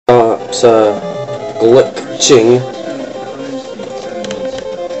keeps glitching.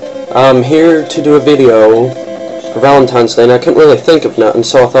 I'm here to do a video for Valentine's Day, and I couldn't really think of nothing,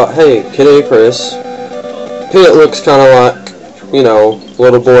 so I thought, hey, Kid Icarus, Pit looks kind of like, you know,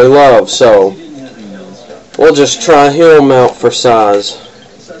 little boy love, so we'll just try him out for size.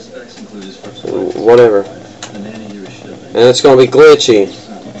 Whatever. And it's going to be glitchy.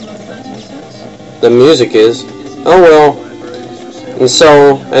 The music is. Oh well. And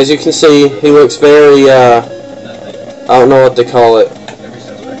so, as you can see, he looks very, I don't know what they call it.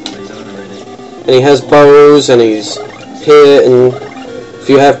 And he has bows, and he's Pit, and if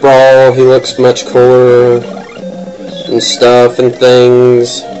you have Brawl, he looks much cooler, and stuff, and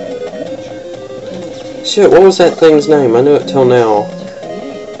things. Shit, what was that thing's name? I knew it till now.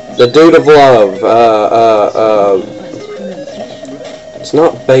 The Dude of Love, it's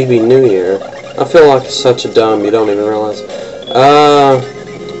not Baby New Year. I feel like it's such a dumb, you don't even realize.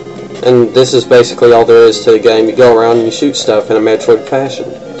 And this is basically all there is to the game. You go around and you shoot stuff in a Metroid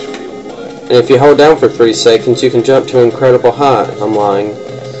fashion. And if you hold down for 3 seconds, you can jump to an incredible height. I'm lying.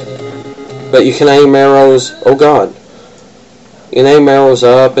 But you can aim arrows, oh god. You can aim arrows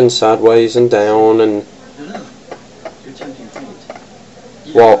up and sideways and down and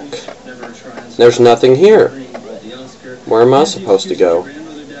walk. There's nothing here. Where am I supposed to go?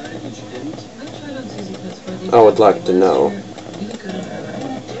 I would like to know.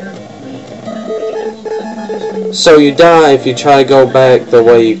 So you die if you try to go back the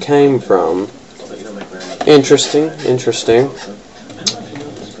way you came from. Interesting, interesting.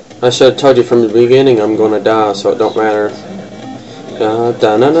 I should have told you from the beginning I'm gonna die, so it don't matter.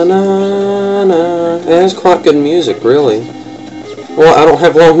 Da-na-na-na-na. It has quite good music, really. Well, I don't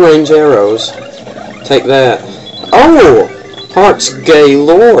have long-range arrows. Take that. Oh! Hearts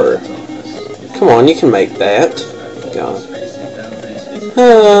galore. Come on, you can make that. God.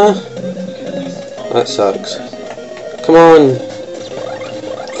 That sucks. Come on.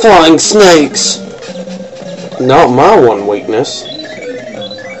 Flying snakes! Not my one weakness.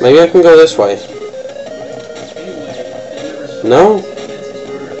 Maybe I can go this way. No?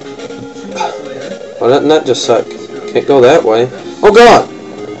 Well, doesn't that just suck? Can't go that way. Oh god!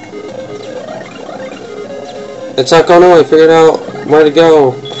 It's like, oh no, I figured out where to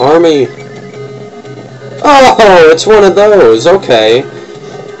go. Army. Oh, it's one of those. Okay.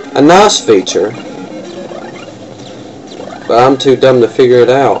 A nice feature. But I'm too dumb to figure it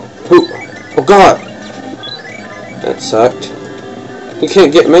out. Ooh. Oh god! That sucked. You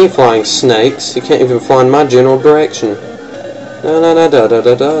can't get me flying snakes. You can't even fly in my general direction. Da da da da da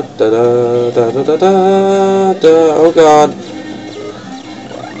da da da da da da da. Oh god.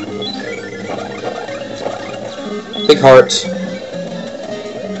 Big hearts.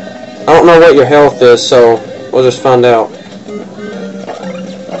 I don't know what your health is, so we'll just find out.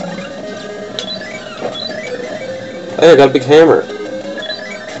 Hey, I got a big hammer.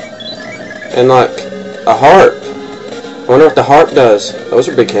 And like a harp. I wonder what the harp does. Those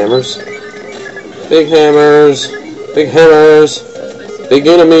are big hammers. Big hammers. Big hammers. Big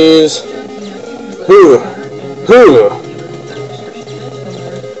enemies. Whoo. Whoo.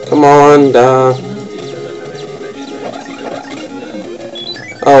 Come on, die.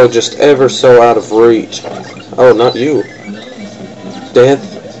 Oh, just ever so out of reach. Oh, not you. Death.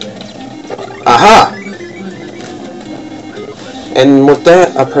 Aha! And with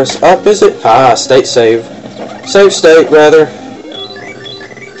that, I press up, is it? Ah, state save. Save state, rather.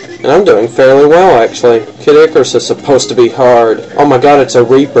 And I'm doing fairly well, actually. Kid Icarus is supposed to be hard. Oh my god, it's a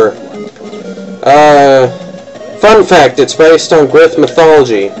Reaper. Fun fact, it's based on Greek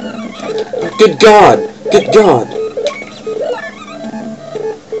mythology. Good god! Good god!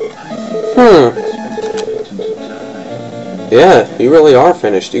 Yeah, you really are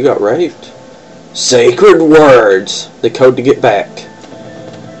finished. You got raped. Sacred words. The code to get back.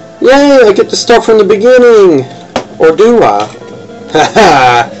 Yay, I get to start from the beginning. Or do I?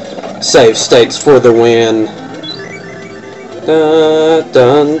 Haha. Save states for the win. Da,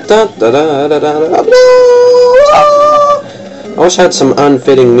 dun, da, da, da, da, da, da, da. I wish I had some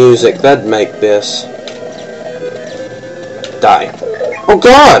unfitting music. That'd make this. Die. Oh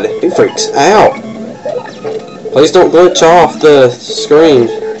god! He freaks out. Please don't glitch off the screen.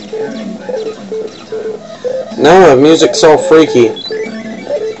 No, the music's all freaky.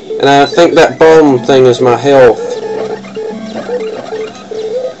 And I think that bomb thing is my health.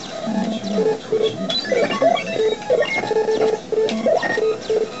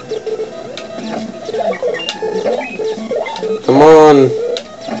 Come on.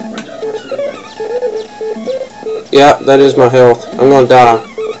 Yep, that is my health. I'm gonna die.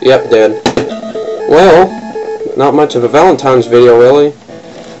 Yep, dead. Well, not much of a Valentine's video, really.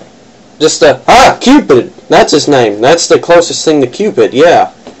 Just Cupid! That's his name. That's the closest thing to Cupid,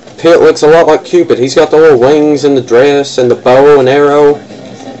 yeah. Pit looks a lot like Cupid. He's got the little wings and the dress and the bow and arrow.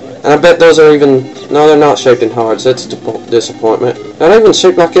 And I bet those are even... No, they're not shaped in hearts. That's a disappointment. They're not even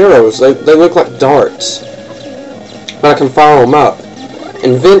shaped like arrows. They look like darts. But I can fire them up.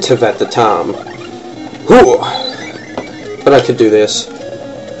 Inventive at the time. Whew. But I could do this.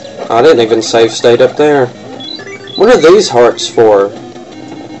 I didn't even save state up there. What are these hearts for?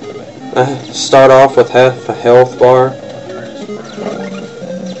 Start off with half a health bar.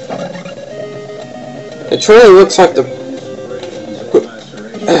 It truly looks like the...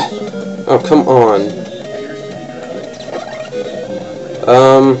 Oh, come on.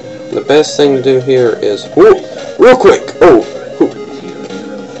 The best thing to do here is... Whoa! Real quick! Oh!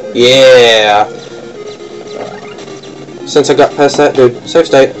 Yeah! Since I got past that dude. Save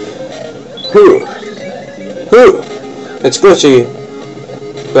state. Whew! Whew! It's glitchy,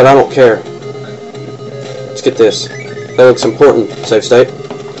 but I don't care. Let's get this. That looks important. Save state.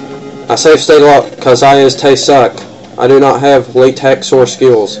 I save state a lot because I is taste suck. I do not have latex or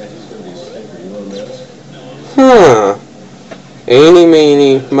skills. Huh. Eeny,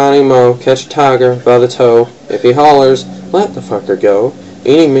 meeny, miny, mo, catch a tiger by the toe. If he hollers, let the fucker go.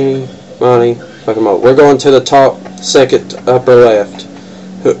 Eeny, meeny, miny, fucking mo. We're going to the top, second, upper left.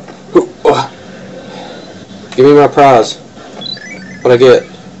 Give me my prize. What'd I get?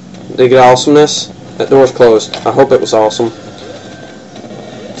 Did I get awesomeness? That door's closed. I hope it was awesome.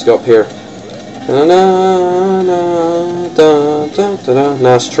 Let's go up here.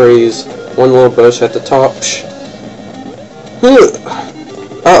 Nice trees. One little bush at the top.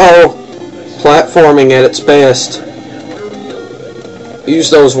 Uh-oh. Platforming at its best. Use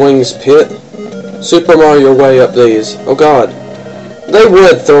those wings, Pit. Super Mario your way up these. Oh god. They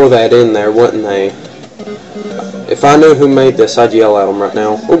would throw that in there, wouldn't they? If I knew who made this, I'd yell at them right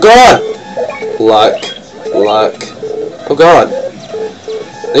now. Oh god! Luck. Luck. Oh god.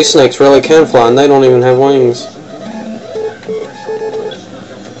 These snakes really can fly and they don't even have wings.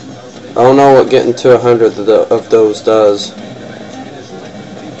 I don't know what getting to 100 of those does.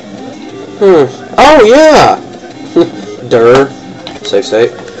 Oh yeah! Durr. Save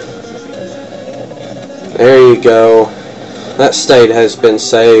state. There you go. That state has been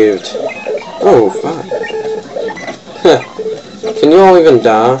saved. Oh, fuck. Can you all even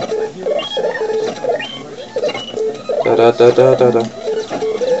die? Da da da da da da.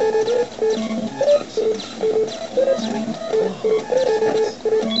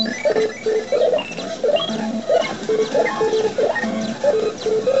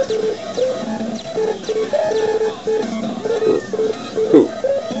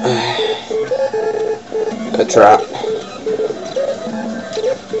 A trap.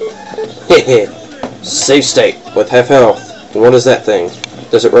 Hehe. Save state with half health. And what is that thing?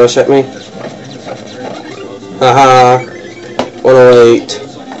 Does it rush at me? Haha. 108.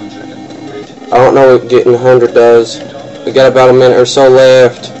 I don't know what getting 100 does. We got about a minute or so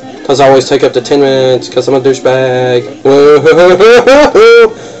left. Because I always take up to 10 minutes. Because I'm a douchebag.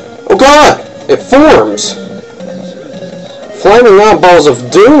 Oh god! It forms! Flaming eyeballs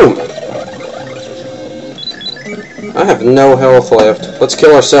of doom! I have no health left. Let's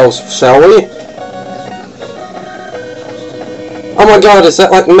kill ourselves, shall we? Oh my god, is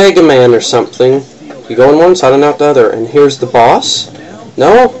that like Mega Man or something? You go in one side and out the other. And here's the boss?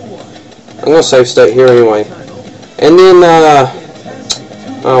 No? I'm gonna save state here anyway. And then, I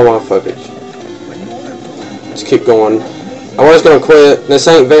don't wanna focus. Let's keep going. I was gonna quit. This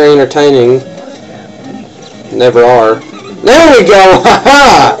ain't very entertaining. Never are. There we go!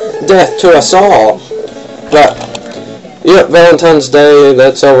 Haha! Death to us all. But, yep, Valentine's Day,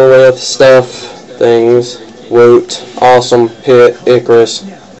 that's over with. Stuff, things, Woot, Awesome, Pit, Icarus.